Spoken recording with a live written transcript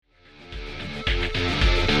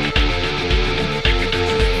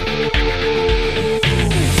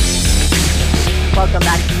Welcome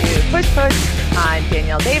back to Push Push. I'm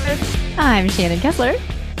Danielle Davis. I'm Shannon Kessler.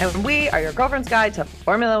 And we are your girlfriend's guide to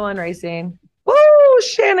Formula One racing. Woo,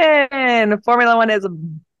 Shannon! Formula One is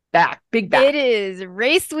back, big back. It is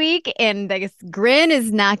race week, and this grin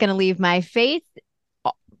is not going to leave my face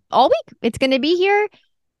all week. It's going to be here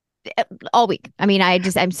all week. I mean,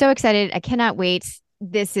 I'm so excited. I cannot wait.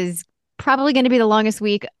 This is probably going to be the longest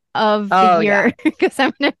week of the year because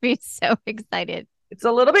I'm going to be so excited. It's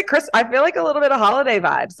a little bit I feel like a little bit of holiday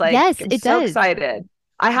vibes. Like, yes, I'm so excited.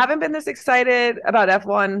 I haven't been this excited about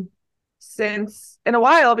F1 since in a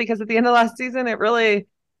while because at the end of last season, it really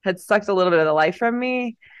had sucked a little bit of the life from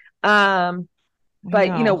me. But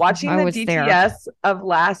watching the DTS of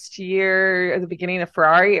last year at the beginning of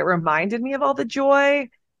Ferrari, it reminded me of all the joy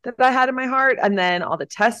that I had in my heart, and then all the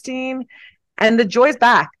testing, and the joy's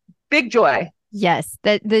back. Big joy. Yes,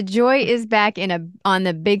 the joy is back on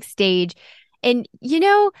the big stage. And,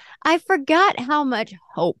 I forgot how much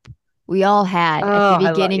hope we all had at the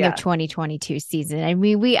beginning of 2022 season. I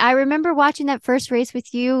mean, I remember watching that first race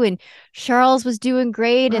with you, and Charles was doing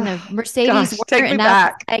great, and the Mercedes. Take me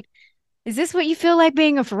back. Like, is this what you feel like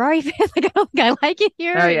being a Ferrari fan? Like, I don't think I like it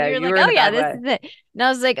here. Oh, yeah, and you're like, oh yeah, this is it. And I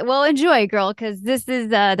was like, well, enjoy, girl, because this is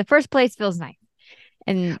the first place feels nice.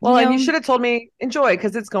 And and you should have told me enjoy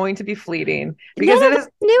because it's going to be fleeting. Because it is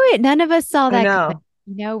knew it. None of us saw that.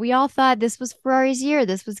 We all thought this was Ferrari's year.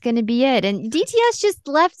 This was going to be it. And DTS just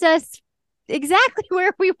left us exactly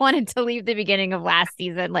where we wanted to leave the beginning of last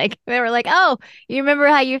season. Like, they were like, oh, you remember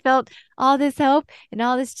how you felt all this hope and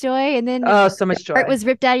all this joy? And then so much joy. It was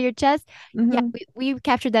ripped out of your chest. Mm-hmm. Yeah, we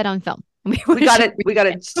captured that on film. We got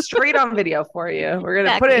it straight on video for you. We're going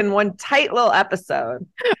to put it in one tight little episode.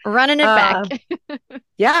 Running it back.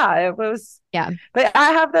 Yeah, it was. Yeah. But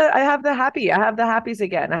I have the happies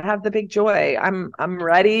again. I have the big joy. I'm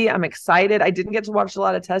ready. I'm excited. I didn't get to watch a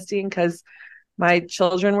lot of testing because my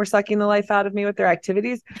children were sucking the life out of me with their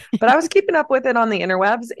activities, but I was keeping up with it on the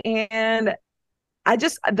interwebs, and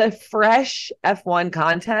the fresh F1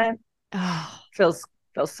 content feels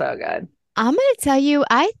so good. I'm going to tell you,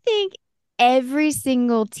 I think every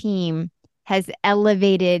single team has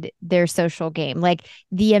elevated their social game. Like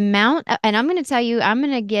the amount, and I'm going to tell you, I'm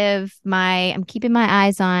keeping my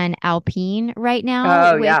eyes on Alpine right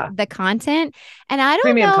now with the content. And I don't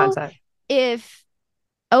Premium know content. If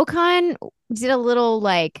Ocon did a little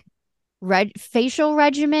like facial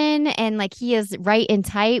regimen and like he is right and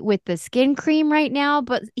tight with the skin cream right now,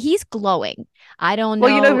 but he's glowing. I don't know.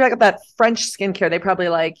 Well, like that French skincare, they probably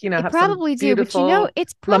have probably do, but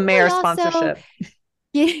it's probably La Mer sponsorship.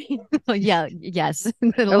 Yes.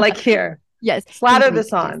 Or like here. Yes. Slather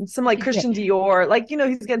this on. Some like Christian Dior. Like,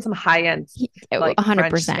 he's getting some high-end like 100%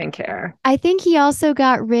 French skincare. I think he also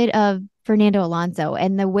got rid of Fernando Alonso,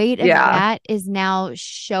 and the weight of that is now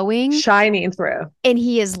shining through. And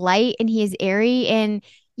he is light and he is airy. And,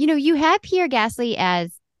 you have Pierre Gasly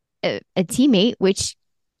as a teammate, which,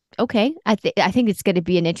 okay, I think it's going to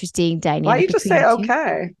be an interesting dynamic. Why you just say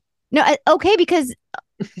okay? No, okay, because,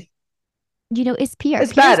 it's Pierre.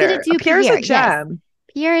 It's better. Pierre's a gem.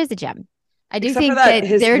 Yes. Pierre is a gem. I do Except think that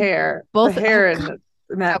his hair, both the hair in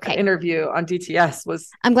that interview on DTS was.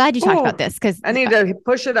 I'm glad you talked about this because I need to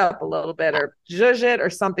push it up a little bit or zhuzh it or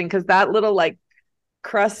something, because that little like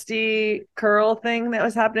crusty curl thing that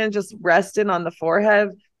was happening just resting on the forehead,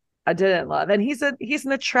 I didn't love. And he's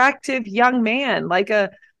an attractive young man, like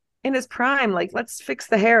in his prime. Like, let's fix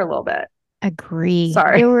the hair a little bit. Agree.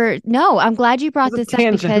 Sorry. I'm glad you brought this up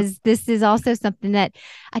because this is also something that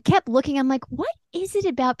I kept looking. I'm like, what is it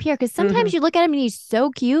about Pierre? Because sometimes you look at him and he's so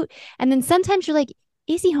cute. And then sometimes you're like,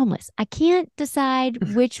 is he homeless? I can't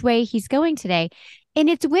decide which way he's going today. And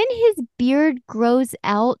it's when his beard grows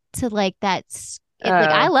out to like that. Like,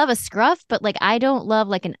 I love a scruff, but like, I don't love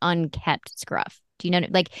like an unkept scruff. Do you know?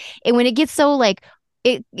 Like, and when it gets so like,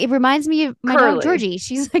 it reminds me of my dog Georgie.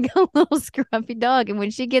 She's like a little scruffy dog, and when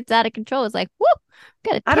she gets out of control, it's like,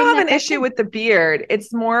 whoa! I don't have an issue with the beard. It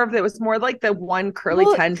was more like the one curly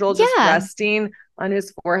tendril just resting on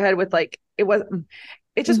his forehead with like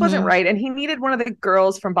it just wasn't right. And he needed one of the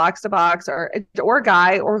girls from Box to Box or a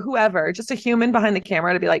guy or whoever, just a human behind the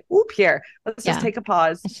camera to be like, "Ooh, Pierre, let's just take a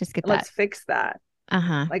pause. Let's just let's fix that."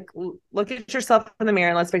 Like, look at yourself in the mirror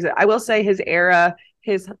and let's fix it. I will say his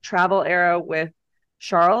travel era with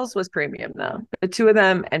Charles was premium though. The two of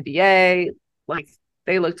them, NBA, like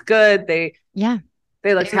they looked good. They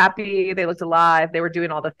looked happy. They looked alive. They were doing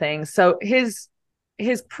all the things. So his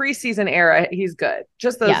preseason era, he's good.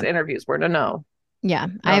 Just those interviews were no. Yeah,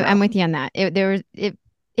 I'm with you on that. It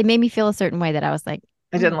made me feel a certain way that I was like,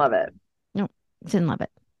 I didn't love it. No, didn't love it.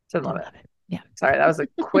 Didn't love it. Yeah. Sorry, that was a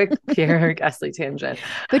quick Pierre Gasly tangent.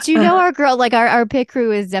 But our girl, like our pit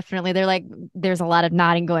crew is definitely, they're like, there's a lot of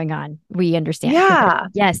nodding going on. We understand. Yeah.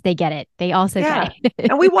 Yes, they get it. They also get it.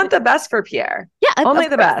 And we want the best for Pierre. Yeah. Only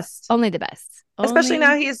the best. Only the best. Especially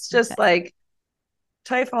now he's just like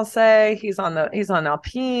Très Français. He's on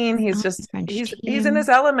Alpine. He's just he's in his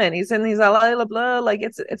element. He's in these la blah. Like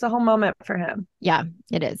it's a whole moment for him. Yeah,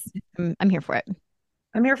 it is. I'm here for it.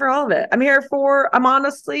 I'm here for all of it. I'm here for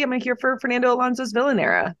Fernando Alonso's villain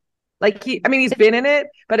era. Like he's been in it,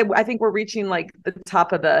 but I think we're reaching like the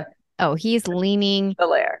top of the. Oh, he's leaning the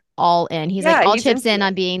layer all in. He's like all chips in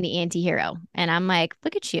on being the anti-hero. And I'm like,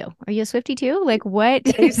 look at you. Are you a Swiftie too? Like what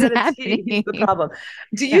is happening? He's the problem.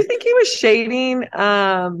 Do you think he was shading?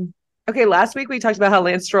 Okay, last week we talked about how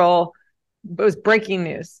Lance Stroll, it was breaking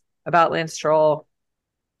news about Lance Stroll.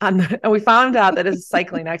 And we found out that it's a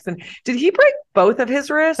cycling accident. Did he break both of his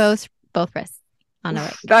wrists? Both wrists on the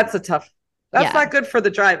right. That's not good for the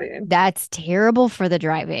driving. That's terrible for the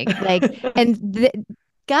driving. Like, and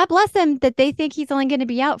God bless them that they think he's only going to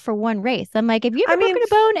be out for one race. I'm like, have you ever broken a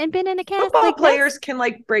bone and been in a cast? Football players can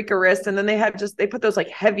like break a wrist and then they put those like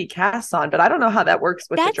heavy casts on, but I don't know how that works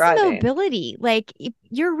with the driving. That's mobility. Like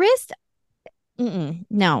your wrist.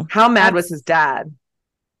 No. How mad was his dad?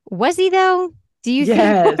 Was he though? Do you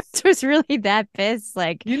think he was really that pissed?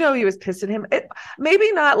 Like, he was pissed at him.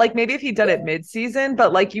 Maybe not like maybe if he'd done it mid-season,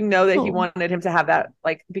 but like that he wanted him to have that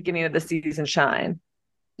like beginning of the season shine.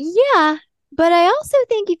 Yeah. But I also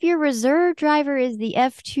think if your reserve driver is the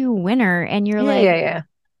F2 winner and you're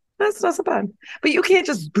that's not so bad. But you can't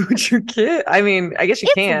just boot your kid. I mean, I guess you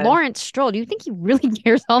can. Lawrence Stroll. Do you think he really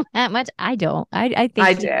cares all that much? I don't. I think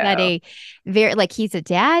he's got a very he's a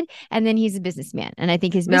dad and then he's a businessman. And I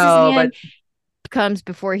think his businessman comes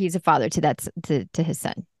before he's a father to his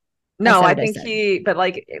son. No, I think but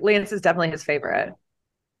like Lance is definitely his favorite.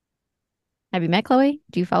 Have you met Chloe?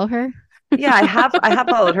 Do you follow her? Yeah, I have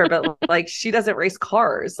followed her, but like she doesn't race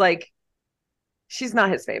cars. Like she's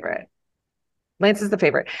not his favorite. Lance is the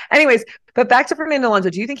favorite. Anyways, but back to Fernando Alonso.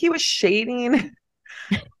 Do you think he was shading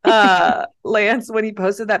Lance when he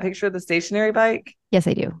posted that picture of the stationary bike? Yes,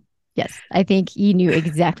 I do. Yes, I think he knew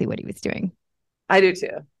exactly what he was doing. I do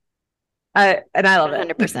too. And I love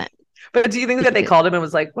 100%. But do you think that they called him and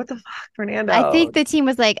was like, "What the fuck, Fernando"? I think the team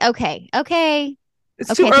was like, "Okay,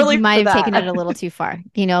 it's too early." You might have taken it a little too far.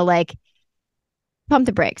 Like pump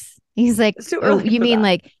the brakes. He's like, it's too early. You mean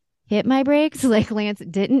like hit my brakes, like Lance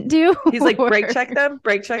didn't do? He's like, brake check them,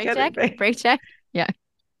 brake check. Yeah.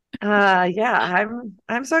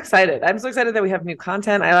 I'm so excited. I'm so excited that we have new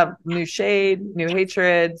content. I have new shade, new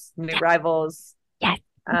hatreds, new rivals. Yes.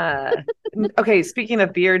 Okay, speaking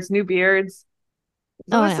of beards, new beards.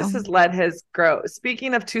 Lewis's has let his grow.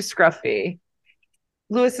 Speaking of too scruffy,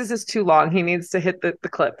 Lewis's is too long. He needs to hit the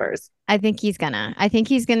clippers. I think he's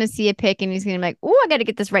gonna see a pic and he's gonna be like, "Oh, I got to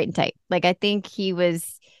get this right and tight." Like I think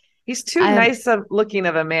he's too nice of looking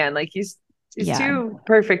of a man. Like he's too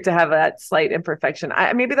perfect to have that slight imperfection.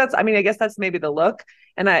 I guess that's maybe the look.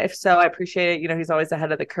 And if so, I appreciate it. He's always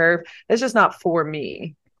ahead of the curve. It's just not for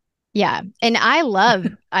me. Yeah. And I love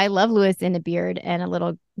Lewis in a beard and a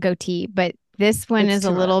little goatee, but this one is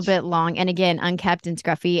a little bit long and again, unkept and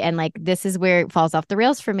scruffy. And like, this is where it falls off the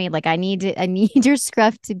rails for me. Like I need your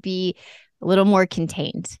scruff to be a little more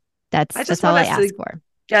contained. That's all I ask for.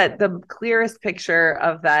 Get the clearest picture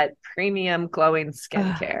of that premium glowing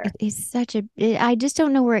skincare. I just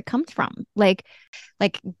don't know where it comes from. Like a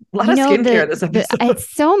lot of skincare this episode. It's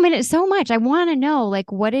so much. I want to know like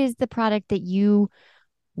what is the product that you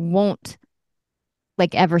won't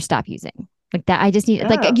like ever stop using like that. I just need he's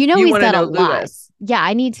got a lot. Lewis. Yeah,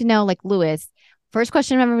 I need to know like Lewis. First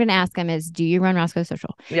question I'm ever going to ask him is, do you run Roscoe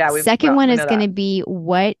Social? Yeah. Second one is going to be,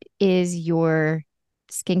 what is your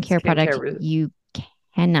skincare product you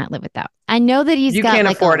cannot live without? I know that you can't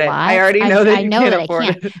like afford it. I already know that I know that I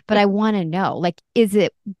can't, but I want to know like, is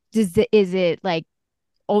it like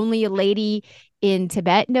only a lady in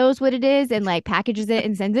Tibet knows what it is and like packages it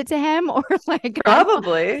and sends it to him, or like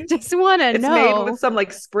probably just want to know. It's made with some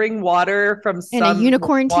like spring water from some and a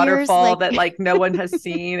unicorn waterfall that like no one has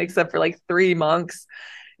seen except for like 3 monks.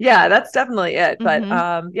 Yeah, that's definitely it. But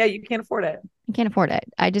you can't afford it. You can't afford it.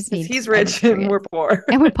 I just need. He's rich and we're poor.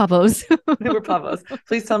 And we're pavos. We're pavos.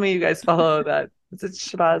 Please tell me you guys follow that. Is it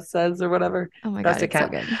Shabazz Says or whatever? Oh my God, it's so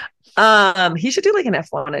good. He should do like an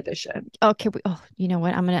F1 edition. Okay. You know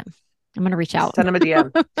what? I'm gonna reach out. Send him a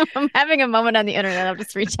DM. I'm having a moment on the internet. I'll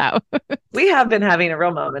just reach out. We have been having a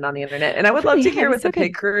real moment on the internet, and I would love to hear what the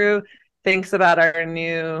pig crew thinks about our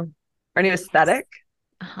new aesthetic.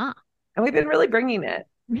 Uh-huh. And we've been really bringing it.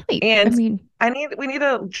 Really? I And mean, we need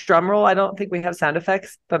a drum roll. I don't think we have sound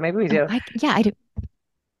effects, but maybe we do. I do.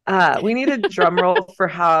 We need a drum roll for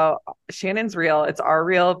how Shannon's reel. It's our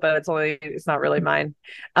reel, but it's not really mine.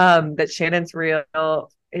 That Shannon's reel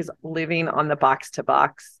is living on the Box to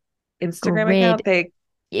Box Instagram Grid account. They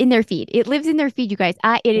in their feed. It lives in their feed, you guys.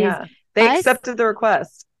 It is they us, accepted the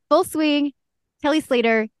request. Full Swing, Kelly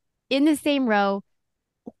Slater in the same row.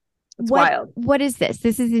 It's wild. What is this?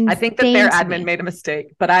 This is insane. I think that their admin made a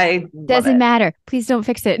mistake, but I doesn't matter. Please don't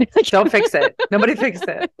fix it. Don't fix it. Nobody fix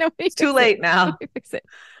it. It's too late now. Nobody fix it.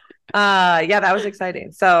 That was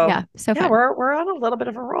exciting. So fun. We're on a little bit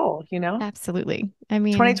of a roll, you know. Absolutely. I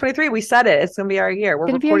mean, 2023, we said it. It's gonna be our year.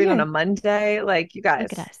 We're recording on a Monday. Like, you guys,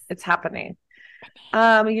 it's happening.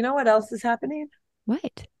 You know what else is happening?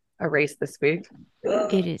 What? A race this week.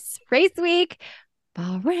 It is race week.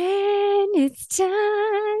 Bahrain, it's time.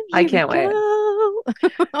 I can't wait.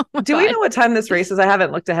 Do we know what time this race is? I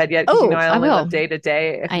haven't looked ahead yet because I only live day to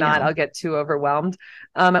day. If not, I'll get too overwhelmed.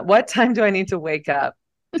 At what time do I need to wake up?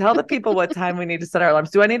 Tell the people what time we need to set our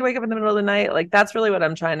alarms. Do I need to wake up in the middle of the night? Like, that's really what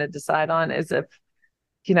I'm trying to decide on, is if,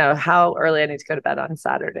 how early I need to go to bed on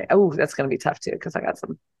Saturday. Oh, that's going to be tough too, because I got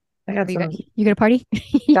some. You got a party?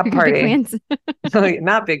 Got party. Big plans?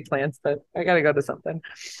 Not big plans, but I got to go to something.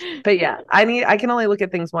 But yeah, I can only look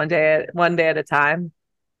at things one day at a time.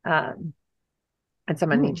 And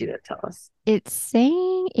someone needs you to tell us. It's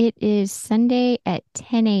saying it is Sunday at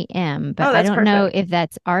 10 a.m., but I don't know if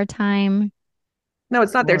that's our time. No,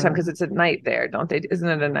 it's not their time because it's at night there, don't they? Isn't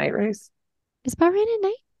it a night race? Is Bahrain at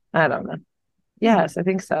night? I don't know. Yes, I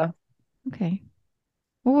think so. Okay.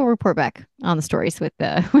 Well, we'll report back on the stories with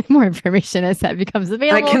more information as that becomes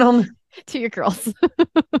available to your girls.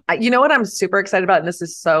 You know what I'm super excited about? And this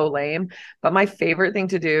is so lame, but my favorite thing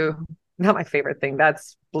to do, not my favorite thing,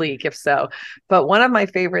 that's bleak if so, but one of my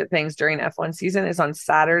favorite things during F1 season is on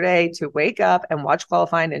Saturday to wake up and watch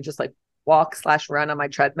qualifying and just like walk/run on my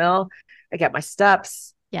treadmill. I get my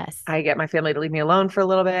steps. Yes. I get my family to leave me alone for a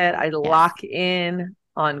little bit. I lock in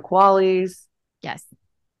on qualies. Yes.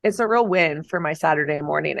 It's a real win for my Saturday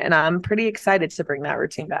morning, and I'm pretty excited to bring that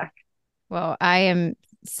routine back. Well, I am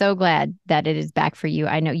so glad that it is back for you.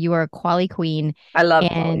 I know you are a quali queen. I love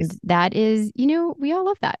and qualies. That is, we all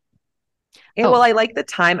love that. And well, I like the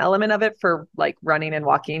time element of it for like running and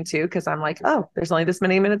walking too, because I'm like, oh, there's only this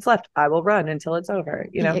many minutes left. I will run until it's over,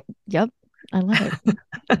 Yep. I love it.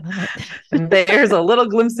 And there's a little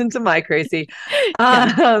glimpse into my crazy. We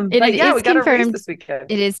got a race this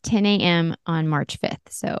weekend. It is 10 a.m. on March 5th.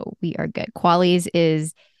 So we are good. Qualies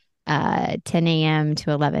is 10 a.m.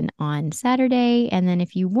 to 11 on Saturday. And then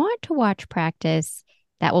if you want to watch practice,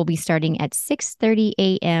 that will be starting at 6:30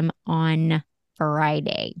 a.m. on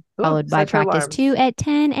Friday, followed by practice 2 at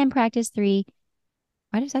 10 and practice 3.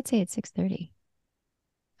 Why does that say it's 6:30?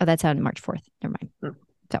 Oh, that's on March 4th. Never mind.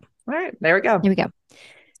 So, all right, there we go. Here we go.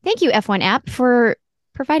 Thank you, F1 app, for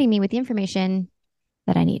providing me with the information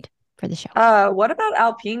that I need for the show. What about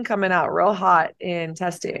Alpine coming out real hot in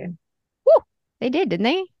testing? Woo! They did, didn't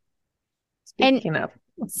they? Speaking of.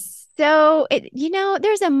 So,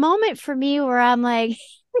 there's a moment for me where I'm like,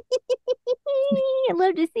 I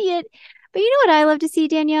love to see it. But you know what I love to see,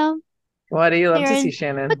 Danielle? What do you love to see,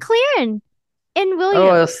 Shannon? McLaren and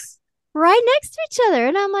Williams right next to each other.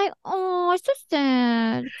 And I'm like, oh, it's so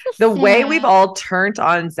sad. The way we've all turned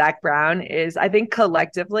on Zach Brown is, I think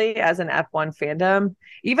collectively as an F1 fandom,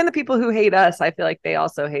 even the people who hate us, I feel like they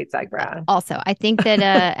also hate Zach Brown. Also, I think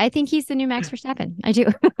that I think he's the new Max Verstappen. I do.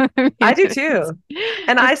 I do too.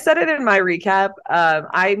 And I said it in my recap.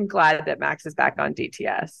 I'm glad that Max is back on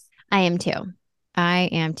DTS. I am too.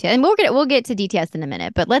 And we'll get to DTS in a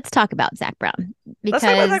minute, but let's talk about Zach Brown. Let's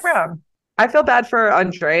talk about Zach Brown. I feel bad for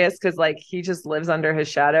Andreas because like he just lives under his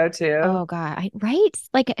shadow too. Oh God, right?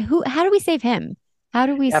 Like how do we save him? How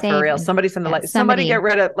do we save for real? Him? Somebody send the light. Somebody get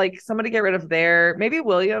rid of their, maybe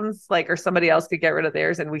Williams, or somebody else could get rid of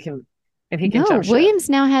theirs and he can jump ship. Williams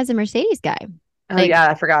now has a Mercedes guy. Oh yeah,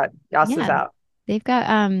 I forgot. Yas is out. They've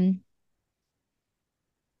got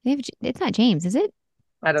it's not James, is it?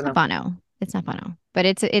 I don't know. Bono. It's not Bono, but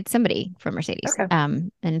it's somebody from Mercedes. Okay.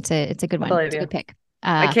 And it's a good one. It's a good pick.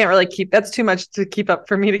 I can't really that's too much to keep up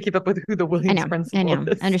for me to keep up with who the Williams principal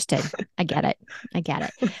is. Understood. I get it.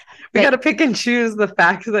 We got to pick and choose the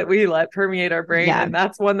facts that we let permeate our brain. Yeah. And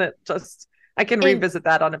that's one that just, I can revisit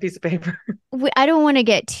that on a piece of paper. I don't want to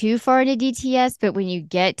get too far into DTS, but when you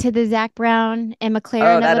get to the Zach Brown and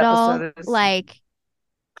McLaren of it all,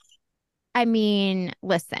 I mean,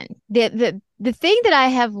 listen, the thing that I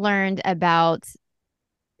have learned about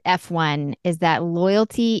F1 is that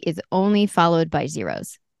loyalty is only followed by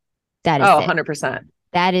zeros. That is 100%.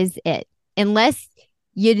 That is it. Unless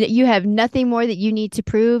you have nothing more that you need to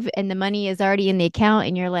prove, and the money is already in the account,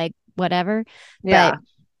 and you're like, whatever. Yeah. But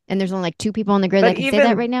and there's only like 2 people on the grid But that can say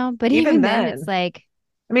that right now. But even then, it's like,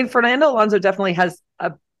 I mean, Fernando Alonso definitely has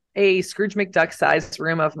a Scrooge McDuck sized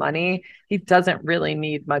room of money. He doesn't really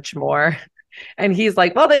need much more. And he's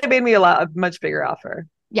like, well, they made me a much bigger offer.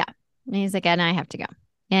 Yeah. And he's like, and I have to go.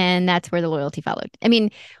 And that's where the loyalty followed. I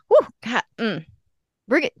mean, whew, God,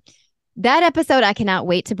 we're good. That episode, I cannot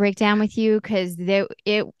wait to break down with you because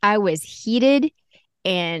I was heated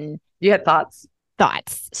and you had thoughts.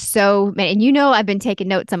 So, man, and I've been taking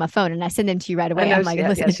notes on my phone and I send them to you right away. I'm like,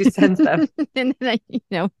 listen. Yeah, she sends them. And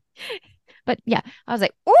then but yeah, I was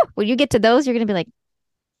like, oh, when you get to those, you're going to be like,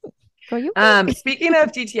 are you okay? Speaking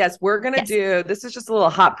of DTS, we're going to do, this is just a little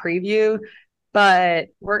hot preview, but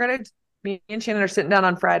me and Shannon are sitting down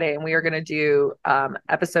on Friday and we are going to do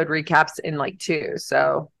episode recaps in like 2.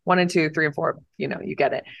 So 1 and 2, 3 and 4, you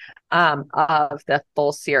get it, of the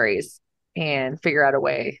full series and figure out a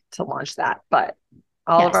way to launch that. But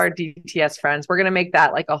all of our DTS friends, we're going to make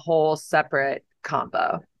that like a whole separate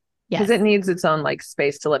combo. Because it needs its own like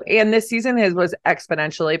space to live. And this season was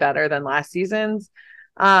exponentially better than last season's.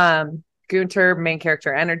 Gunter, main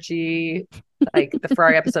character energy, like the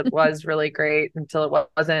Ferrari episode was really great until it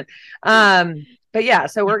wasn't. But yeah,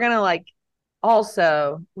 so we're gonna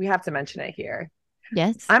also we have to mention it here.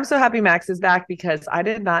 Yes. I'm so happy Max is back because I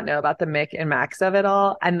did not know about the Mick and Max of it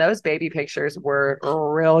all. And those baby pictures were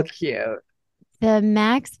real cute. The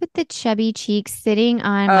Max with the chubby cheeks sitting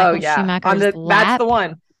on Michael Schumacher's lap. That's the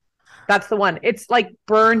one. That's the one. It's like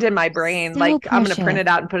burned in my brain. So like precious. I'm going to print it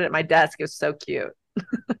out and put it at my desk. It was so cute.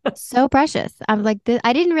 So precious. I'm like,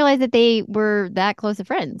 I didn't realize that they were that close of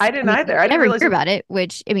friends. I didn't either. I never hear about it,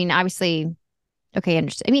 which, I mean, obviously, okay,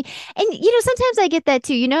 understood. I mean, and, sometimes I get that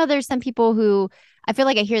too. There's some people who, I feel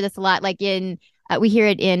like I hear this a lot, like we hear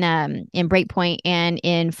it in Breakpoint and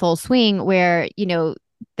in Full Swing where,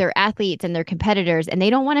 they're athletes and they're competitors and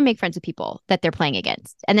they don't want to make friends with people that they're playing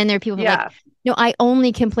against. And then there are people who are like, no, I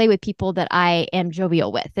only can play with people that I am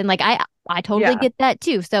jovial with. And like, I totally get that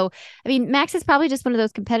too. So, I mean, Max is probably just one of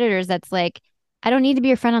those competitors that's like, I don't need to be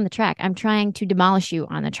your friend on the track. I'm trying to demolish you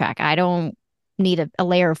on the track. I don't need a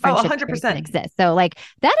layer of friendship 100% that exists. So like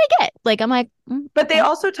that I get. Like, I'm like, but they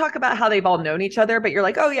also talk about how they've all known each other, but you're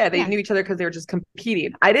like, oh yeah, they knew each other because they were just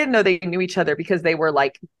competing. I didn't know they knew each other because they were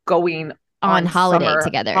like going on holiday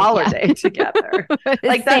together. Together.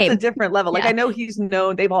 Like that's a different level. Like I know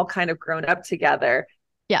they've all kind of grown up together.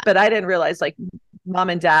 Yeah. But I didn't realize like mom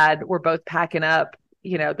and dad were both packing up,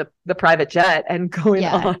 the private jet and going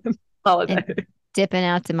on holiday. And dipping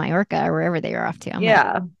out to Mallorca or wherever they were off to. I'm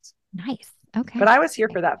like, nice. Okay. But I was here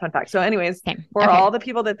for that fun fact. So anyways, for all the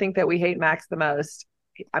people that think that we hate Max the most,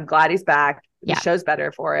 I'm glad he's back. The show's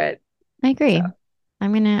better for it. I agree. So.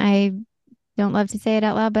 I don't love to say it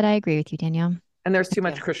out loud, but I agree with you, Danielle. And there's too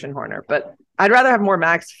much Christian Horner, but I'd rather have more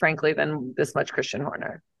Max, frankly, than this much Christian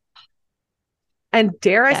Horner. And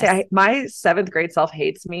dare I say, my 7th grade self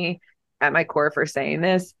hates me at my core for saying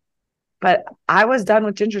this, but I was done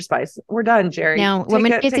with Ginger Spice. We're done, Jerry. Now, when we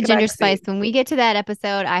get to Ginger Spice, when we get to that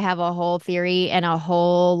episode, I have a whole theory and a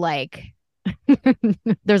whole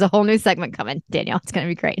there's a whole new segment coming, Danielle. It's going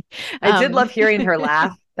to be great. I did love hearing her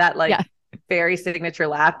laugh. That very signature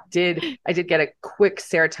laugh. I did get a quick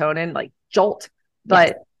serotonin jolt,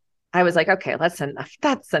 but I was like, okay, that's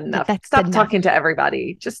enough. Stop talking to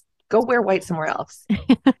everybody. Just go wear white somewhere else.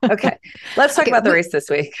 Okay. Let's talk about the race this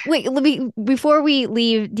week. Wait, before we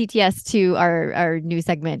leave DTS to our new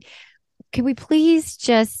segment, can we please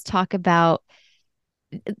just talk about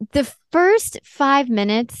the first 5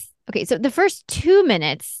 minutes? Okay. So the first 2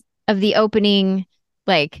 minutes of the opening,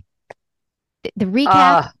 the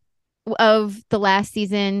recap of the last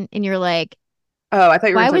season, and you're like, oh, I thought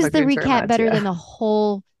you were why was the recap better than the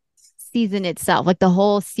whole season itself, the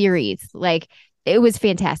whole series? It was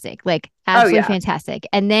fantastic, absolutely fantastic.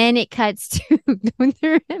 And then it cuts to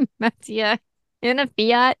Gunther and Mattia in a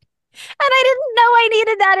Fiat, and I didn't know I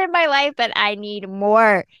needed that in my life, but I need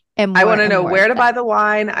more and more. I want to know where to buy the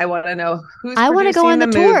wine. I want to know who's I want to go on the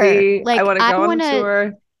tour. Movie. I want to go on the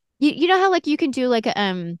tour. You know how you can do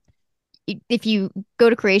if you go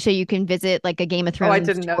to Croatia, you can visit a Game of Thrones. Oh, I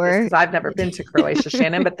didn't know this because I've never been to Croatia,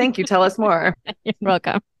 Shannon, but thank you. Tell us more. You're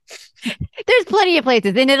welcome. There's plenty of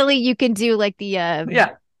places. In Italy, you can do I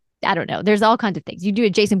don't know. There's all kinds of things. You do a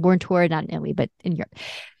Jason Bourne tour, not in Italy, but in Europe.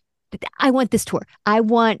 I want this tour. I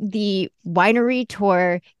want the winery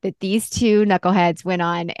tour that these two knuckleheads went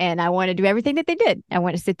on, and I want to do everything that they did. I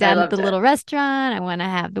want to sit down at the little restaurant. I want to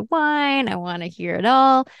have the wine. I want to hear it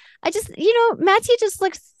all. I just, Mattia just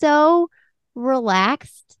looks so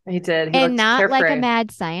relaxed. He did. And not carefree. Like a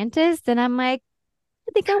mad scientist. And I'm like,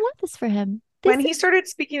 think I want this for him. When he started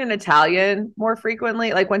speaking in Italian more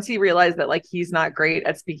frequently, like once he realized that like he's not great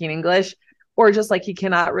at speaking English, or just like he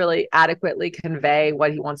cannot really adequately convey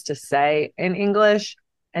what he wants to say in English,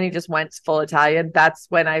 and he just went full Italian, that's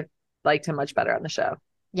when I liked him much better on the show.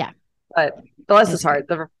 Yeah. But the less is hard.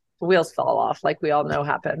 The wheels fell off, like we all know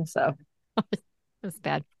happened. So that's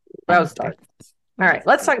bad. That was dark. All right,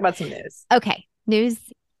 let's talk about some news. Okay. News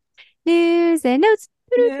and notes.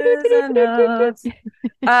 News and notes.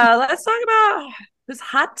 Let's talk about who's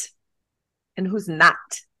hot and who's not.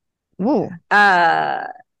 Ooh.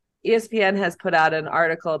 ESPN has put out an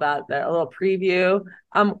article about a little preview.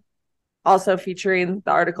 Also featuring,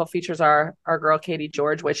 the article features our girl Katie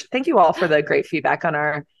George, which thank you all for the great feedback on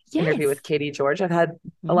our interview with Katie George. I've had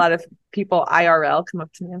a lot of people IRL come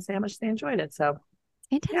up to me and say how much they enjoyed it. So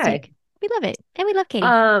fantastic. Yay. We love it. And we love Katie.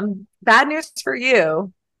 Bad news for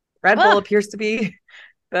you. Red Bull appears to be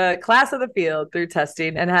the class of the field through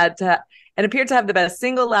testing and appeared to have the best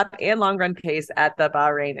single lap and long run pace at the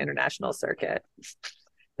Bahrain International Circuit.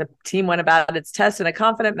 The team went about its test in a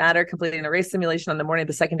confident manner, completing a race simulation on the morning of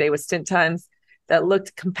the second day with stint times that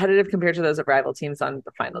looked competitive compared to those of rival teams on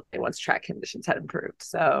the final day once track conditions had improved.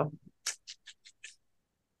 So,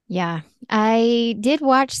 yeah, I did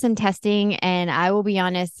watch some testing, and I will be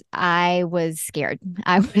honest, I was scared.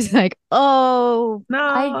 I was like, oh,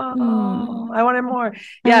 no, I wanted more.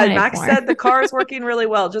 Yeah, Max said the car is working really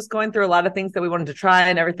well, just going through a lot of things that we wanted to try,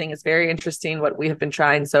 and everything is very interesting, what we have been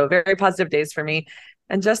trying. So very positive days for me.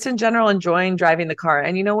 And just in general, enjoying driving the car.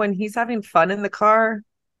 And when he's having fun in the car,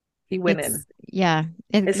 he winning. Yeah.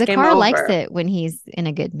 The car likes it when he's in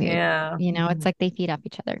a good mood. Yeah. It's like they feed off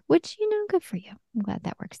each other, which, good for you. I'm glad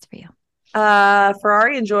that works for you.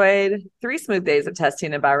 Ferrari enjoyed 3 smooth days of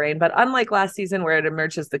testing in Bahrain, but unlike last season where it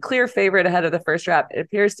emerged as the clear favorite ahead of the first wrap, it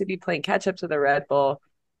appears to be playing catch up to the Red Bull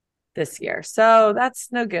this year. So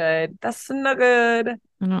that's no good. That's no good.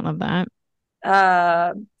 I don't love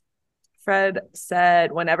that. Fred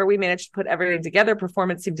said, whenever we managed to put everything together,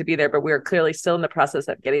 performance seemed to be there, but we are clearly still in the process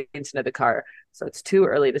of getting to know the car. So it's too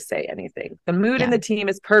early to say anything. The mood in the team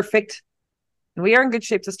is perfect. And we are in good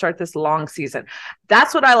shape to start this long season.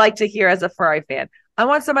 That's what I like to hear as a Ferrari fan. I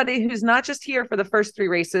want somebody who's not just here for the first 3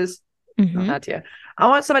 races. Mm-hmm. Not you. I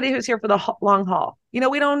want somebody who's here for the long haul. We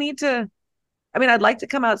don't need to, I'd like to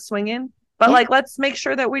come out swinging, but let's make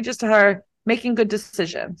sure that we just are making good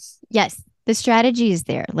decisions. Yes. The strategy is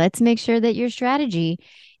there. Let's make sure that your strategy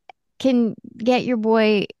can get your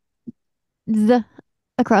boy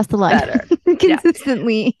across the line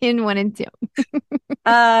consistently in 1 and 2.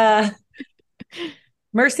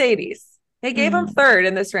 Mercedes. They gave him 3rd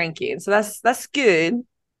in this ranking. So that's good.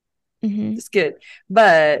 Mm-hmm. It's good.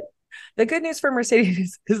 But the good news for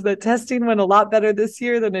Mercedes is that testing went a lot better this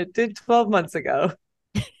year than it did 12 months ago.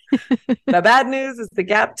 The bad news is the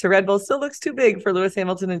gap to Red Bull still looks too big for Lewis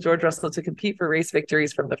Hamilton and George Russell to compete for race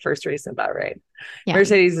victories from the first race in Bahrain. Yeah.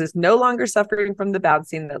 Mercedes is no longer suffering from the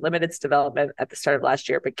bouncing that limited its development at the start of last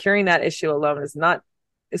year, but curing that issue alone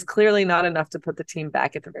is clearly not enough to put the team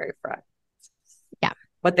back at the very front. Yeah.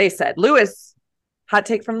 What they said. Lewis, hot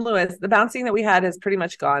take from Lewis, the bouncing that we had has pretty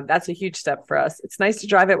much gone. That's a huge step for us. It's nice to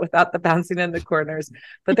drive it without the bouncing in the corners,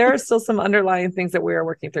 but there are still some underlying things that we are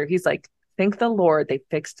working through. He's like, thank the Lord they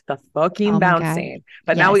fixed the fucking bouncing.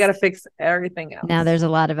 But now we got to fix everything else. Now there's a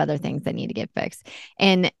lot of other things that need to get fixed.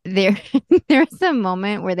 And there's a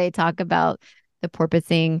moment where they talk about the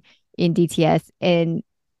porpoising in DTS and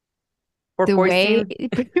the way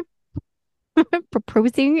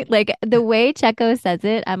proposing, like the way Checo says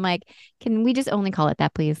it, I'm like, can we just only call it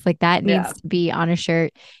that, please? Like that needs to be on a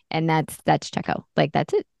shirt, and that's Checo. Like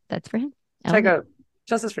that's it. That's for him. Checo.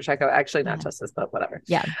 Justice for Checo, actually not justice, but whatever.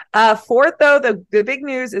 Yeah. 4th, though, the big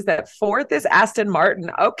news is that 4th is Aston Martin.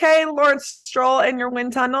 Okay, Lawrence Stroll in your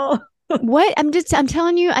wind tunnel. What? I'm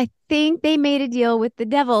telling you, I think they made a deal with the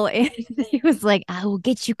devil, and he was like, I will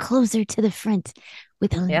get you closer to the front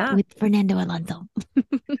with Fernando Alonso.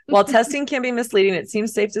 While testing can be misleading, it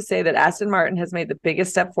seems safe to say that Aston Martin has made the biggest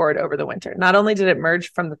step forward over the winter. Not only did it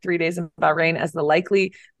merge from the 3 days in Bahrain as the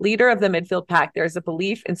likely leader of the midfield pack, there's a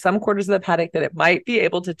belief in some quarters of the paddock that it might be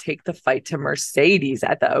able to take the fight to Mercedes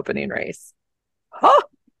at the opening race. Oh,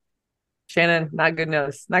 Shannon, not good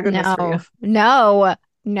news. Not good news for you. No.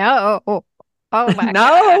 Oh my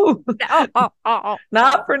no. No.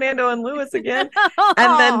 Not Fernando and Lewis again. No.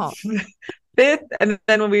 And then 5th, and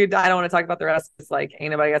then when I don't want to talk about the rest, it's like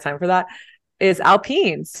ain't nobody got time for that, is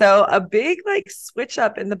Alpine. So a big switch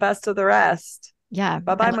up in the best of the rest. Yeah.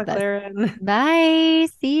 Bye-bye, McLaren. Bye.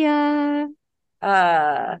 See ya.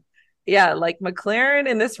 Yeah, McLaren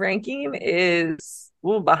in this ranking is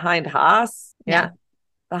behind Haas. Yeah.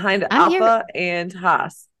 behind I'm here. Alpha and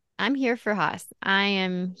Haas. I'm here for Haas. I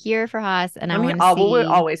am here for Haas, and I I'm want to we're see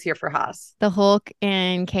always here for Haas. the Hulk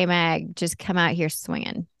and K-Mag just come out here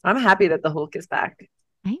swinging. I'm happy that the Hulk is back.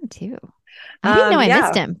 I am too. I didn't know I yeah.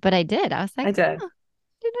 missed him, but I did. I was like, I did. oh,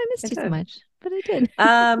 didn't I miss you so much? But I did.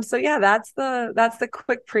 So yeah, that's the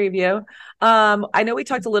quick preview. I know we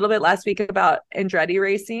talked a little bit last week about Andretti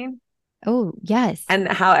Racing. Oh, yes. And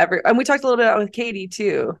how and we talked a little bit about with Katie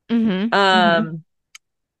too.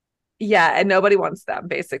 Yeah, and nobody wants them,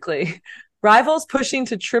 basically. Rivals pushing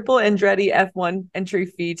to triple Andretti F1 entry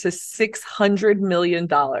fee to $600 million.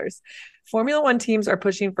 Formula One teams are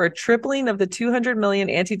pushing for a tripling of the $200 million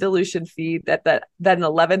anti-dilution fee that an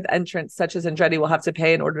 11th entrant such as Andretti will have to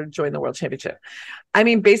pay in order to join the World Championship. I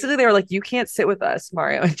mean, basically, they were like, you can't sit with us,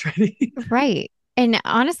 Mario Andretti. Right. And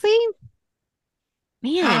honestly,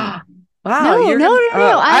 man. Wow. No.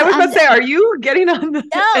 I was about to say, are you getting on the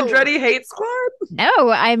Andretti hate squad?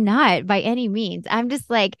 No, I'm not by any means. I'm just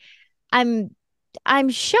like, I'm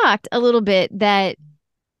shocked a little bit that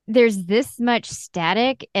there's this much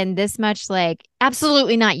static and this much like,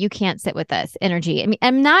 absolutely not, you can't sit with us energy. I mean,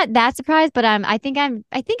 I'm not that surprised, but I think I'm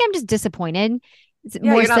just disappointed.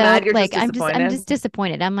 Yeah, more so like I'm just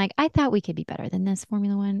disappointed. I'm like, I thought we could be better than this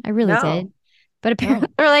Formula One. I really did. But apparently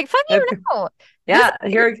they're like, fuck you, no. Yeah,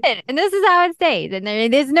 here and this is how it stays. And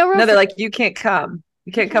there's no room. No, they're like, you can't come.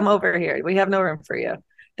 You can't come over here. We have no room for you.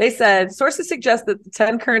 They said sources suggest that the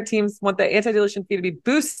 10 current teams want the anti-dilution fee to be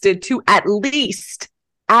boosted to at least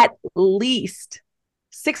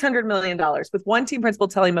 $600 million, with one team principal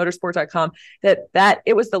telling motorsport.com that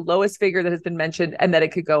it was the lowest figure that has been mentioned and that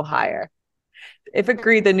it could go higher. If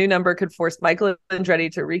agreed, the new number could force Michael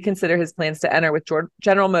Andretti to reconsider his plans to enter with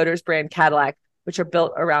General Motors brand Cadillac, which are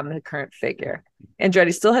built around the current figure.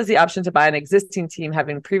 Andretti still has the option to buy an existing team,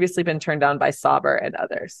 having previously been turned down by Sauber and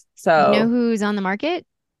others. So, you know who's on the market?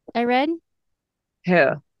 I read. Who?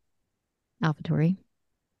 AlphaTauri.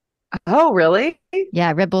 Oh, really?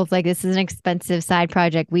 Yeah, Red Bull's like, this is an expensive side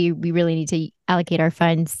project. We really need to allocate our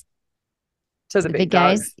funds to the big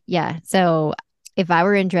guys. Yeah. So if I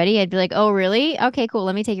were Andretti, I'd be like, oh, really? Okay, cool.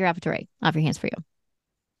 Let me take your AlphaTauri off your hands for you.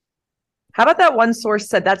 How about that one source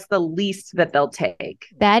said that's the least that they'll take?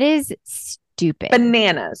 That is stupid.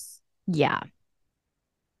 Bananas. Yeah.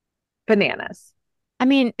 Bananas. I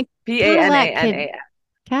mean, Bananas.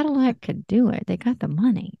 Cadillac could do it. They got the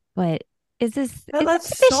money. But is this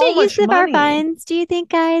sufficient use of our funds? Do you think,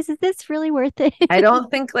 guys? Is this really worth it? I don't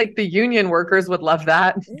think like the union workers would love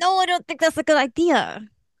that. No, I don't think that's a good idea.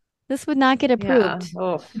 This would not get approved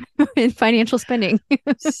in financial spending.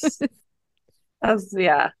 It's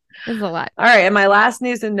a lot. All right. And my last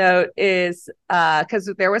news and note is because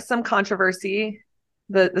there was some controversy,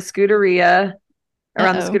 the Scuderia,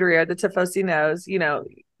 around the Scuderia, the Tifosi nose,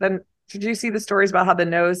 then did you see the stories about how the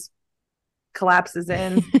nose collapses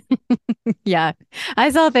in? Yeah.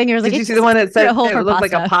 I saw a thing. It was like, did you see the one that said it looked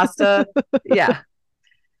like a pasta? Yeah.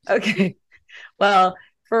 Okay. Well,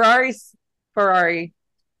 Ferrari, FIA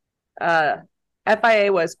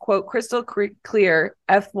was, quote, crystal clear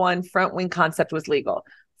F1 front wing concept was legal.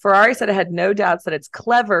 Ferrari said it had no doubts that its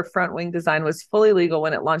clever front wing design was fully legal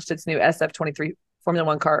when it launched its new SF23 Formula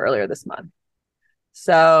One car earlier this month.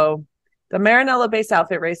 So the Maranello-based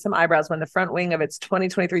outfit raised some eyebrows when the front wing of its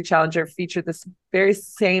 2023 Challenger featured this very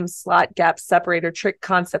same slot gap separator trick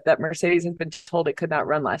concept that Mercedes had been told it could not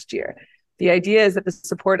run last year. The idea is that the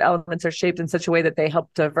support elements are shaped in such a way that they help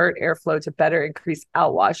divert airflow to better increase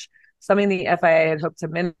outwash, something the FIA had hoped to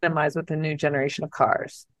minimize with the new generation of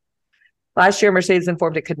cars. Last year, Mercedes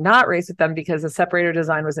informed it could not race with them because the separator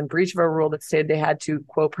design was in breach of a rule that stated they had to,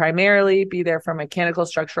 quote, primarily be there for mechanical,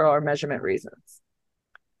 structural, or measurement reasons.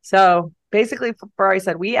 So basically, Ferrari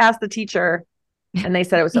said, we asked the teacher, and they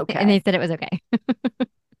said it was okay. And they said it was okay.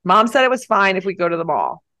 Mom said it was fine if we go to the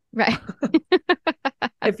mall. Right.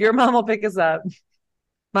 If your mom will pick us up,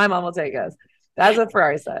 my mom will take us. That's what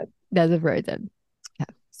Ferrari said. That's what Ferrari said. Yeah.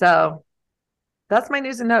 So that's my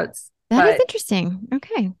news and notes. That is interesting.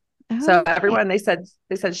 Okay. So everyone, they said,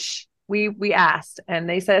 shh, we asked, and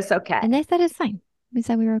they said it's okay. And they said it's fine. We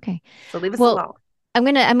said we were okay. So leave us alone. I'm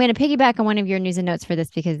gonna piggyback on one of your news and notes for this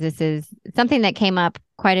because this is something that came up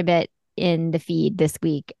quite a bit in the feed this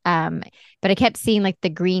week. But I kept seeing like the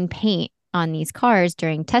green paint on these cars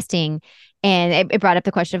during testing, and it brought up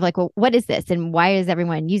the question of like, well, what is this and why is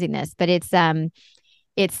everyone using this? But it's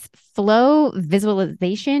flow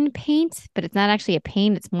visualization paint, but it's not actually a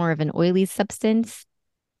paint. It's more of an oily substance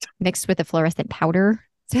mixed with a fluorescent powder,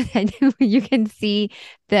 so that you can see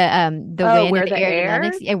the wind where and the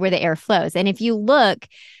air where the air flows. And if you look,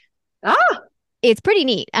 it's pretty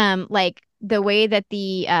neat. Like the way that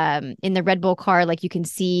the in the Red Bull car, like you can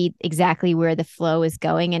see exactly where the flow is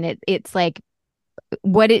going, and it's like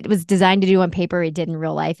what it was designed to do on paper, it did in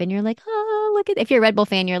real life. And you're like, oh, look at, if you're a Red Bull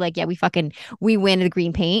fan, you're like, yeah, we win the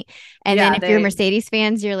green paint. And then if you're Mercedes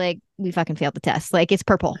fans, you're like, we fucking failed the test. Like it's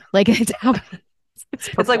purple. Like it's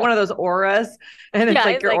like one of those auras, and it's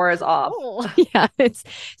like your aura's off. Oh. Yeah.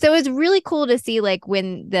 So it was really cool to see like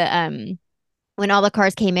when all the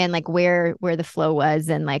cars came in, like where the flow was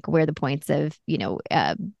and like where the points of,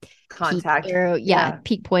 contact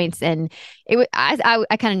peak points. And I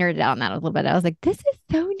kind of nerded out on that a little bit. I was like, this is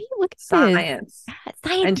so neat. Look at science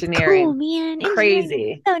engineering, cool, man.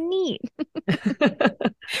 Crazy, so neat.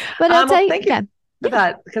 But I'll tell you, thank you for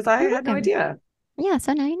that, because I had no idea. Yeah,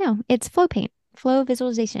 so now you know. It's flow paint, flow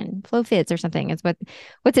visualization, flow fits or something. It's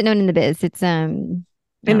what's it known in the biz? It's in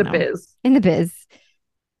the biz.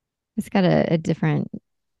 It's got a different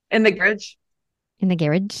in the garage. In the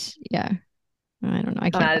garage, yeah. I don't know. I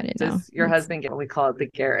can't find it now. Your husband we call it the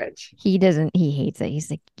garage. He doesn't. He hates it. He's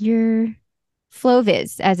like, you're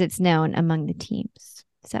Floviz, as it's known among the teams.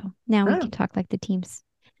 So now we can talk like the teams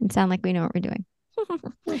and sound like we know what we're doing.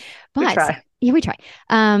 But we try.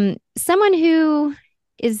 Someone who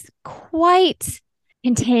is quite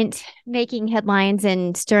content making headlines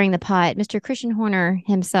and stirring the pot, Mr. Christian Horner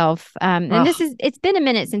himself. And it's been a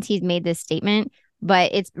minute since he's made this statement,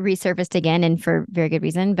 but it's resurfaced again, and for very good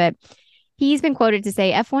reason. But he's been quoted to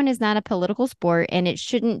say F1 is not a political sport and it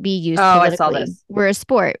shouldn't be used politically. I saw this. We're a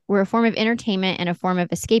sport. We're a form of entertainment and a form of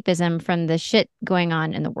escapism from the shit going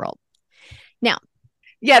on in the world. Now,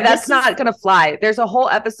 yeah, that's not going to fly. There's a whole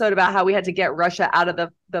episode about how we had to get Russia out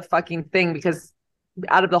of the fucking thing, because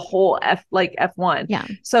out of the whole F1. Yeah.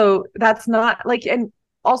 So that's not like, and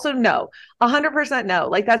also no, 100% no.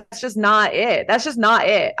 Like that's just not it. That's just not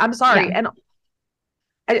it. I'm sorry. Yeah.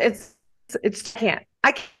 And it's can't.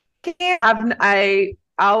 I can't.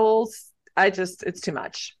 It's too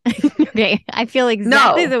much. Okay. I feel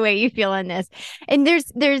exactly the way you feel on this. And there's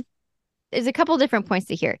a couple different points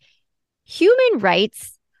to hear. Human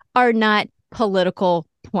rights are not political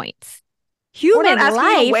points. Human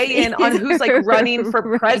life weigh in on who's like running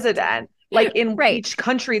for president, like in each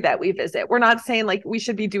country that we visit. We're not saying like we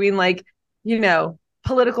should be doing like,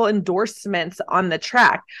 political endorsements on the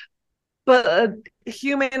track, but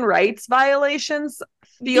human rights violations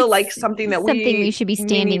feel like something we should be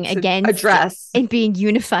standing against, address, and being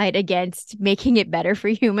unified against, making it better for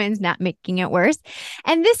humans, not making it worse.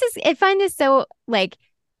 And I find this so like,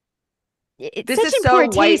 it's such an poor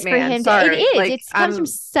taste for him. It is. Like, it comes from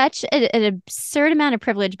such an absurd amount of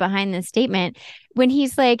privilege behind this statement when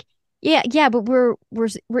he's like, yeah, but we're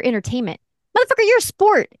entertainment. Motherfucker, you're a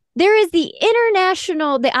sport. There is the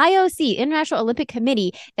IOC, International Olympic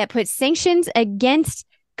Committee, that puts sanctions against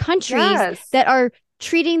countries that are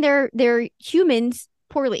treating their humans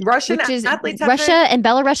poorly. Russia and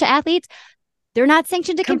Belarusian athletes, they're not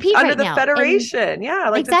sanctioned to compete under right the now. Federation.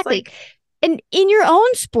 Exactly. And in your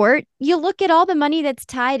own sport, you look at all the money that's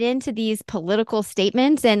tied into these political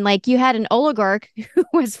statements. And like you had an oligarch who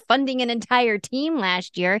was funding an entire team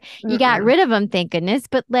last year. You got rid of him, thank goodness.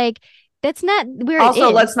 But like, that's not where it is. Also,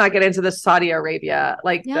 let's not get into the Saudi Arabia.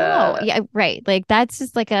 Like, Like, that's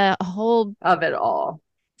just like a whole of it all.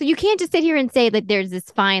 So you can't just sit here and say like there's this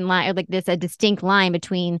fine line, or like there's a distinct line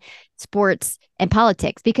between sports and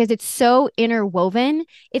politics, because it's so interwoven.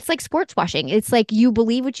 It's like sports washing. It's like you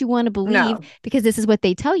believe what you want to believe because this is what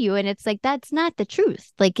they tell you, and it's like that's not the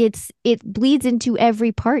truth. Like it bleeds into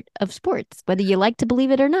every part of sports, whether you like to believe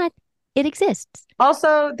it or not. It exists.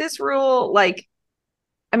 Also, this rule, like,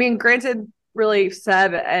 I mean, granted, really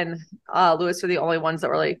Seb and Lewis are the only ones that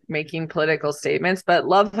were like making political statements, but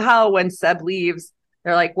love how when Seb leaves,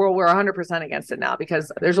 they're like, we're 100% against it now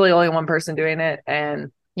because there's really only one person doing it.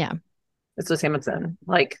 And it's Lewis Hamilton.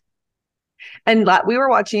 Like, and we were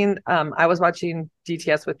watching, I was watching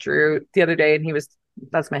DTS with Drew the other day, and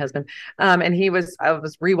that's my husband. And I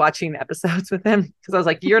was rewatching episodes with him because I was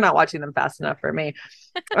like, you're not watching them fast enough for me.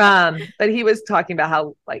 But he was talking about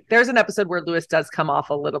how like there's an episode where Lewis does come off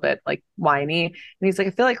a little bit like whiny, and he's like,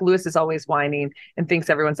 I feel like Lewis is always whining and thinks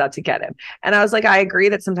everyone's out to get him. And I was like, I agree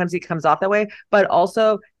that sometimes he comes off that way, but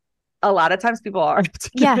also a lot of times people are.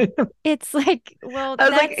 It's like, well, I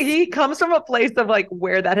was like, he comes from a place of like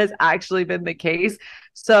where that has actually been the case.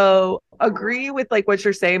 So agree with like what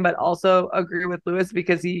you're saying, but also agree with Lewis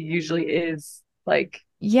because he usually is like,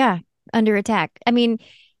 under attack. I mean,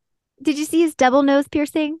 did you see his double nose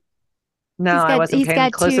piercing? No, I wasn't paying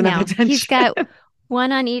close enough attention. He's got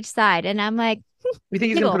one on each side, and I'm like, you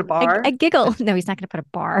think he's gonna put a bar? I giggle. No, he's not gonna put a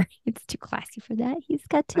bar. It's too classy for that. He's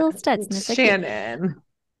got tail studs. Shannon.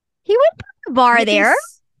 He would put a bar there.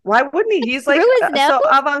 Why wouldn't he? He's like Through his nose? so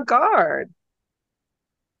avant-garde.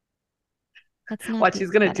 That's not Watch, he's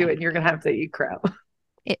gonna do it, and you're gonna have to eat crow.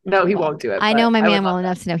 No, he won't do it. I know my man well that.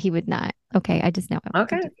 enough to know he would not. Okay, I just know him.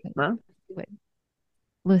 Okay, well, he would.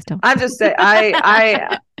 Lewis, don't. I'm just saying.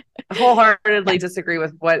 I wholeheartedly disagree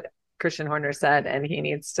with what Christian Horner said, and he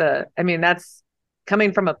needs to. I mean, that's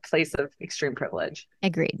coming from a place of extreme privilege.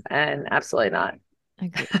 Agreed. And absolutely not.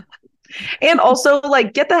 Agreed. And also,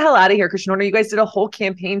 like, get the hell out of here, Christian Horner. You guys did a whole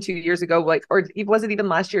campaign 2 years ago, like, or was it even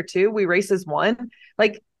last year too? We race as one.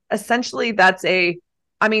 Like, essentially, that's I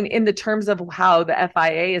mean, in the terms of how the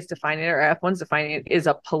FIA is defining it or F1's defining it, is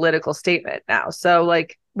a political statement now. So,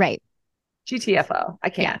 like, right. GTFO. I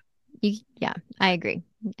can't. Yeah, I agree.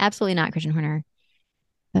 Absolutely not, Christian Horner.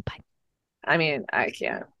 Bye bye. I mean, I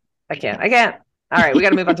can't. All right, we got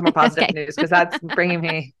to move on to more positive news because that's bringing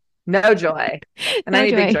me no joy and I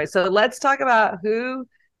need big joy. So let's talk about who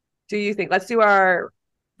do you think? Let's do our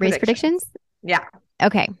race predictions. Yeah.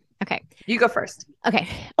 Okay. You go first. Okay.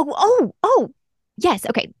 Oh. Yes.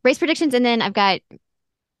 Okay. Race predictions, and then I've got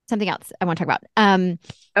something else I want to talk about.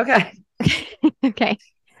 Okay. Okay.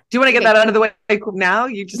 Do you want to get that out of the way now?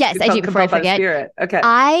 Yes, I do. Before I forget. Spirit. Okay.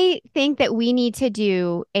 I think that we need to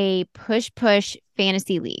do a push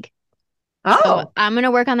fantasy league. Oh, so I'm going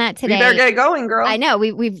to work on that today. You better get it going, girl. I know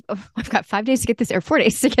I've got 5 days to get this, or 4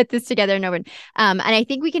 days to get this together. And I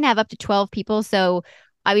think we can have up to 12 people. So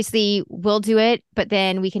obviously we'll do it, but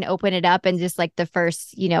then we can open it up and just like the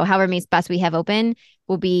first, however many spots we have open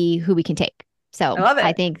will be who we can take. So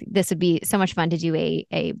I think this would be so much fun to do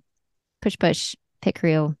a push pit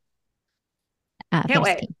crew. Can't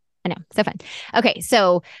wait. Team. I know. So fun. Okay.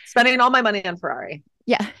 So spending all my money on Ferrari.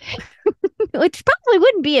 Yeah. Which probably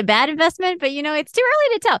wouldn't be a bad investment, but it's too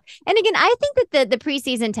early to tell. And again, I think that the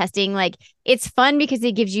preseason testing, like, it's fun because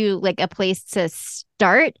it gives you like a place to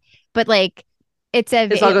start, but like I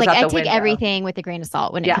take everything with a grain of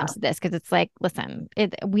salt when it comes to this, because it's like, listen,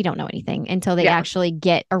 we don't know anything until they actually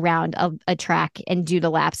get around a track and do the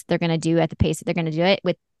laps they're going to do at the pace that they're going to do it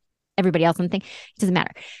with everybody else on the thing. It doesn't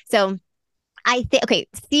matter. So I think, okay,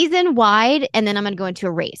 season wide, and then I'm going to go into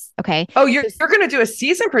a race. Okay. Oh, you're going to do a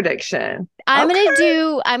season prediction. I'm going to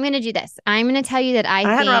do this. I'm going to tell you that I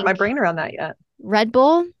hadn't wrapped my brain around that yet. Red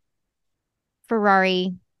Bull,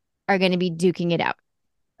 Ferrari are going to be duking it out.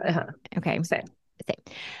 Uh-huh. Okay. Same.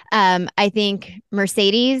 I think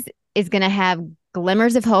Mercedes is going to have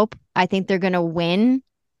glimmers of hope. I think they're going to win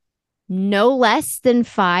no less than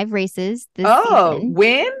 5 races this season.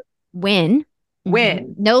 Win.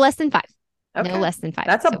 Mm-hmm. No less than 5. Okay. No less than 5.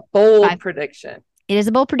 That's a bold prediction. It is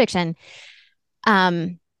a bold prediction.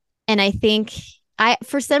 And I think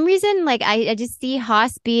for some reason, like I just see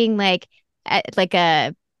Haas being like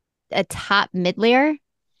a top mid layer.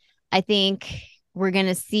 I think we're going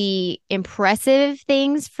to see impressive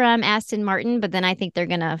things from Aston Martin, but then I think they're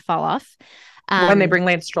going to fall off. When they bring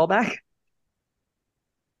Lance Stroll back?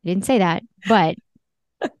 I didn't say that, but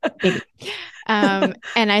maybe. And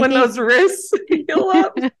I think those wrists heal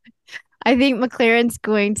up. I think McLaren's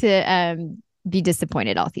going to be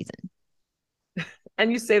disappointed all season.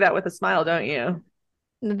 And you say that with a smile, don't you?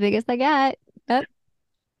 The biggest I got. Yep.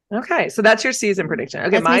 Okay, so that's your season prediction. Okay,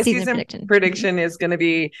 that's my season prediction is going to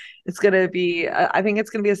be, I think it's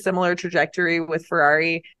going to be a similar trajectory with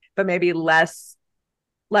Ferrari, but maybe less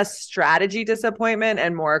strategy disappointment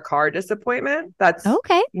and more car disappointment. That's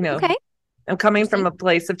okay. Okay. I'm coming from a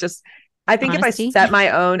place of just, I think honesty. If I set my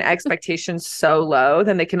own expectations so low,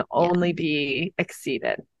 then they can only be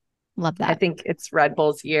exceeded. Love that. I think it's Red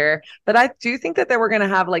Bull's year, but I do think that we're going to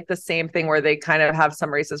have like the same thing where they kind of have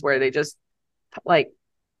some races where they just like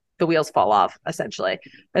the wheels fall off essentially.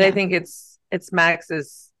 But I think it's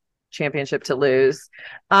Max's championship to lose.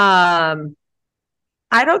 I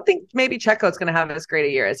don't think maybe Checo's going to have as great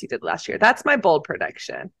a year as he did last year. That's my bold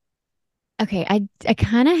prediction. Okay. I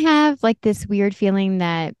kind of have like this weird feeling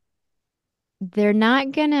that they're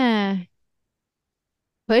not going to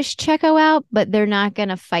push Checo out, but they're not going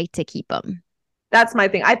to fight to keep him. That's my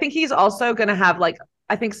thing. I think he's also going to have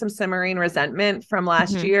some simmering resentment from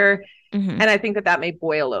last year. Mm-hmm. And I think that may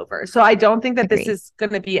boil over. So I don't think that this is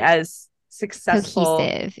going to be as successful.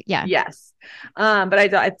 Cohesive. Yeah. Yes. But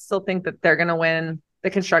I still think that they're going to win the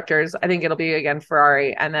constructors. I think it'll be again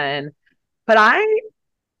Ferrari. And then, but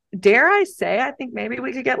dare I say, I think maybe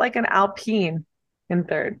we could get like an Alpine in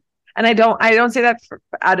third. And I don't say that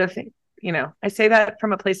out of, I say that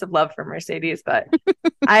from a place of love for Mercedes, but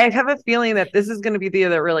I have a feeling that this is going to be the year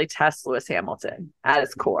that really tests Lewis Hamilton at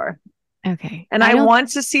its core. Okay. And I want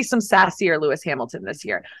to see some sassier Lewis Hamilton this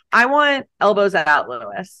year. I want elbows out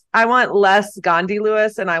Lewis. I want less Gandhi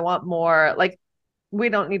Lewis, and I want more like we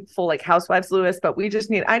don't need full like Housewives Lewis, but I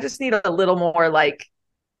just need a little more like,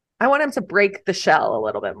 I want him to break the shell a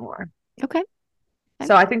little bit more. Okay.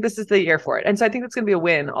 So I think this is the year for it. And so I think it's going to be a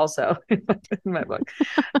win also in my book.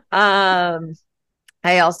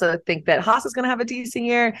 I also think that Haas is going to have a decent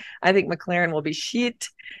year. I think McLaren will be shit,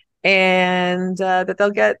 and that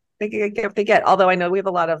they get what they get. Although I know we have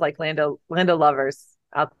a lot of like Lando lovers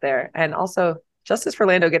out there, and also justice for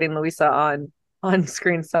Lando getting Louisa on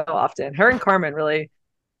screen so often. Her and Carmen really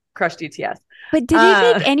crushed ETS. But did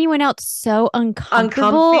it make anyone else so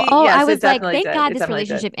uncomfortable? Oh, yes, I was like, thank God this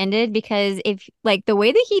relationship ended, because if like the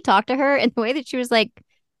way that he talked to her and the way that she was like,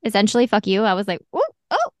 essentially, fuck you, I was like, oh,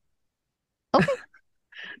 okay.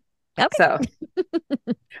 Okay. So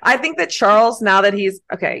I think that Charles, now that he's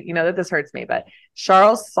okay, you know that this hurts me, but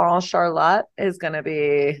Charles Saint Charlotte is going to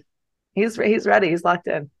be, he's ready. He's locked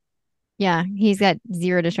in. Yeah. He's got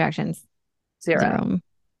zero distractions. Zero.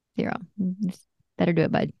 Better do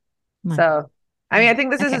it, bud. So, I mean, I think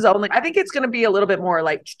this is his only, I think it's going to be a little bit more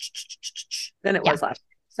like than it was last.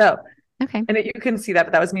 So, okay. And you couldn't see that,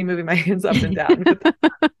 but that was me moving my hands up and down.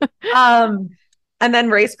 And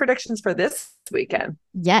then race predictions for this weekend.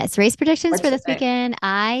 Yes, race predictions for this weekend.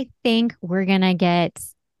 I think we're going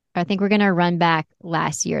to run back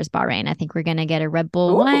last year's Bahrain. I think we're going to get a Red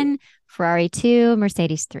Bull 1, Ferrari 2,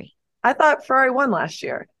 Mercedes 3. I thought Ferrari won last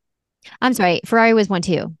year. I'm sorry. Ferrari was 1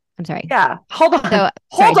 2. I'm sorry. Yeah. Hold on. So,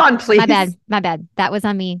 hold on, please. My bad. That was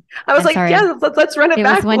on me. I was sorry. Yeah, let's run it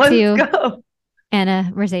back. Was 1 2 go. And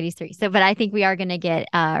a Mercedes 3. So, but I think we are going to get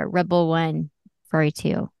Red Bull 1, Ferrari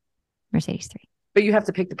 2, Mercedes 3. But you have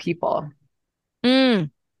to pick the people.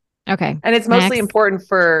 Okay. And it's mostly important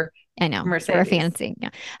for Mercedes. For fancy. Yeah.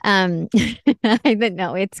 But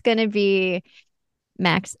no, it's gonna be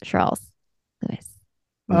Max, Charles, Lewis.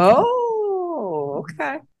 Oh,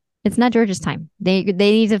 okay. It's not George's time. They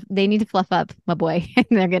need to fluff up my boy, and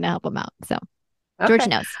they're gonna help him out. So George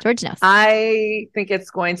knows. I think it's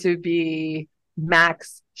going to be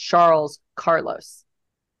Max, Charles, Carlos.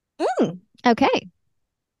 Okay.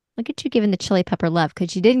 Look at you giving the chili pepper love,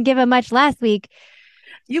 because you didn't give him much last week.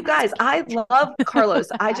 You guys, I love Carlos.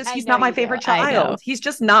 He's not my favorite child. He's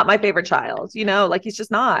just not my favorite child. You know, like he's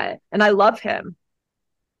just not. And I love him.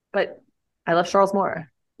 But I love Charles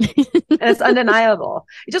more. And it's undeniable.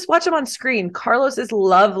 You just watch him on screen. Carlos is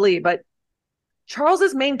lovely, but Charles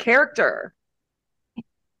is main character.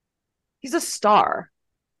 He's a star.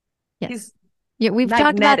 Yes. We've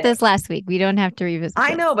talked about this last week. We don't have to revisit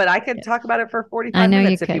I know, but I could talk about it for 45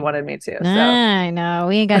 minutes if you wanted me to. So. I know.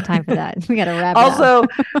 We ain't got time for that. We got to wrap it up. Also,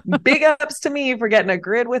 big ups to me for getting a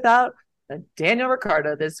grid without Daniel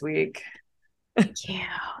Ricciardo this week.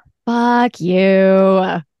 Fuck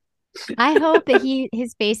you. I hope that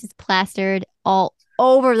his face is plastered all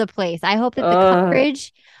over the place. I hope that the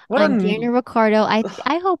coverage on Daniel Ricciardo, I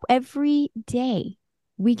hope every day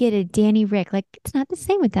we get a Danny Rick. Like, it's not the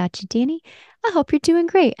same without you, Danny. I hope you're doing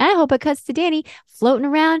great. I hope it cuts to Danny floating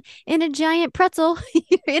around in a giant pretzel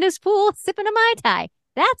in his pool, sipping a Mai Tai.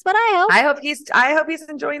 That's what I hope. I hope he's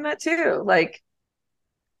enjoying that too. Like,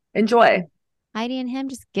 enjoy. Heidi and him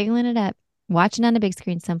just giggling it up, watching on a big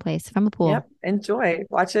screen someplace from a pool. Yep, enjoy.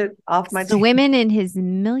 Watch it off my. The women in his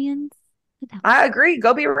millions. I agree.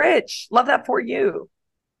 Go be rich. Love that for you.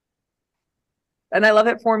 And I love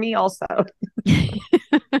it for me also.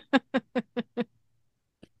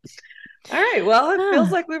 All right. Well, it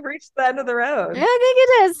feels like we've reached the end of the road. Yeah, I think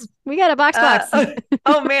it is. We got a box.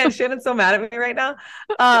 Oh man, Shannon's so mad at me right now.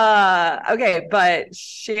 Okay, but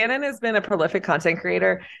Shannon has been a prolific content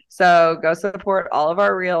creator, so go support all of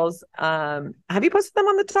our reels. Have you posted them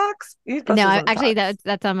on the talks? No, actually,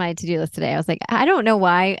 that's on my to-do list today. I was like, I don't know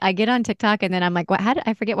why I get on TikTok and then I'm like, what? How did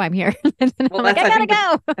I forget why I'm here? And then I'm like, I gotta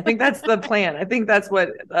go. I think that's the plan. I think that's what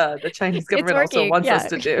the Chinese government also wants us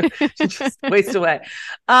to do. To just waste away.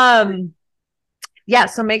 Yeah,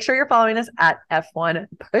 so make sure you're following us at F1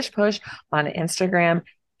 Push Push on Instagram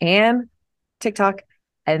and TikTok,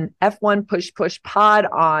 and F1 Push Push Pod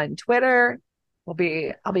on Twitter. I'll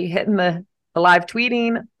be hitting the live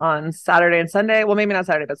tweeting on Saturday and Sunday. Well, maybe not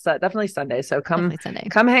Saturday, but definitely Sunday. So come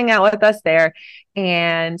hang out with us there.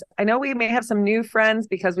 And I know we may have some new friends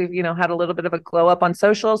because we've had a little bit of a glow up on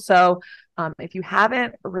social. So if you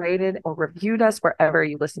haven't rated or reviewed us wherever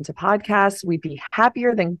you listen to podcasts, we'd be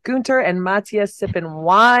happier than Gunter and Matthias sipping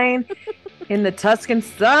wine in the Tuscan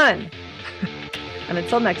sun. And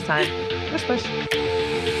until next time, push push.